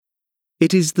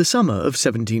It is the summer of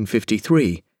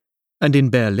 1753, and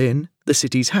in Berlin the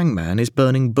city's hangman is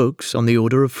burning books on the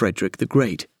order of Frederick the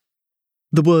Great.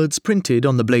 The words printed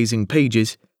on the blazing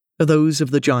pages are those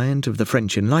of the giant of the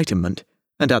French Enlightenment,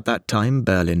 and at that time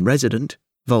Berlin resident,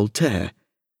 Voltaire,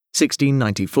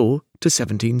 1694 to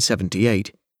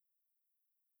 1778.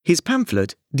 His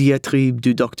pamphlet, Diatribe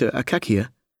du Docteur Akakier,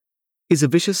 is a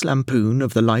vicious lampoon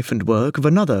of the life and work of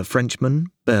another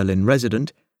Frenchman, Berlin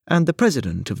resident, and the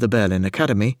president of the Berlin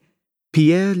Academy,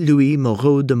 Pierre-Louis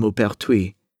Moreau de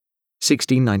Maupertuis,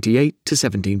 1698 to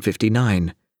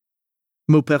 1759.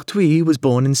 Maupertuis was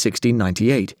born in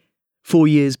 1698, 4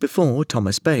 years before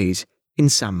Thomas Bayes, in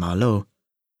Saint-Malo,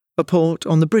 a port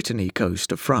on the Brittany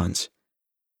coast of France.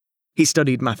 He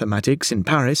studied mathematics in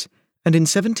Paris, and in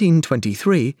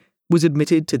 1723 was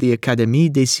admitted to the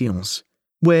Académie des Sciences,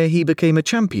 where he became a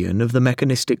champion of the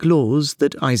mechanistic laws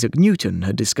that Isaac Newton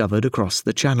had discovered across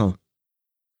the Channel.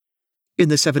 In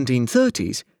the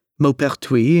 1730s,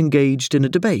 Maupertuis engaged in a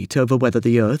debate over whether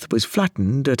the Earth was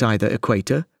flattened at either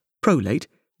equator, prolate,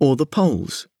 or the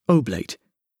poles, oblate.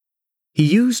 He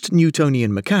used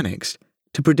Newtonian mechanics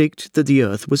to predict that the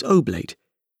Earth was oblate,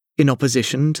 in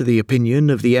opposition to the opinion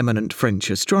of the eminent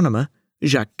French astronomer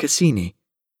Jacques Cassini,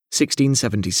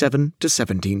 1677 to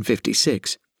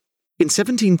 1756. In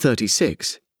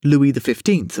 1736, Louis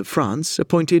XV of France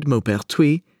appointed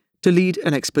Maupertuis to lead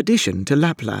an expedition to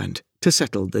Lapland to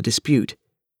settle the dispute.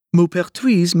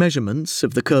 Maupertuis' measurements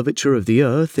of the curvature of the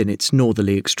Earth in its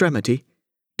northerly extremity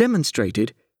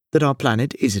demonstrated that our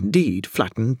planet is indeed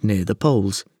flattened near the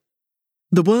poles.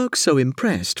 The work so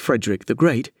impressed Frederick the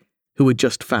Great, who had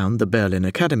just found the Berlin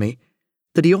Academy,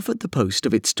 that he offered the post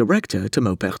of its director to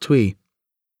Maupertuis.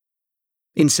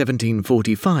 In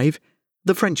 1745,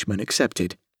 the Frenchman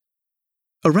accepted.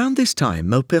 Around this time,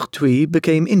 Maupertuis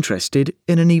became interested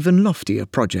in an even loftier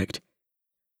project.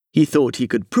 He thought he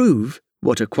could prove,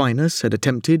 what Aquinas had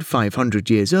attempted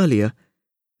 500 years earlier,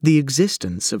 the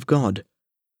existence of God.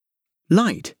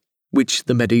 Light, which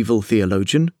the medieval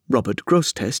theologian Robert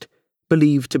Grosseteste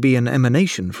believed to be an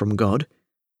emanation from God,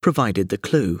 provided the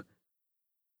clue.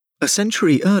 A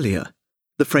century earlier,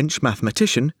 the French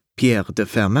mathematician Pierre de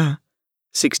Fermat,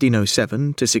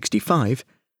 1607 to 65,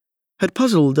 had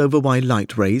puzzled over why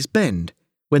light rays bend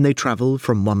when they travel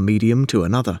from one medium to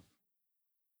another.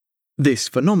 This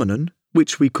phenomenon,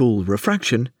 which we call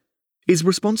refraction, is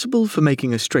responsible for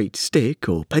making a straight stick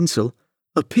or pencil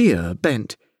appear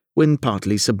bent when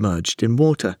partly submerged in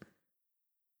water.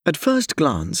 At first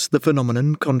glance, the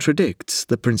phenomenon contradicts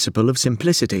the principle of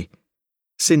simplicity,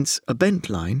 since a bent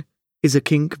line is a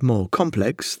kink more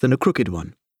complex than a crooked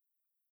one.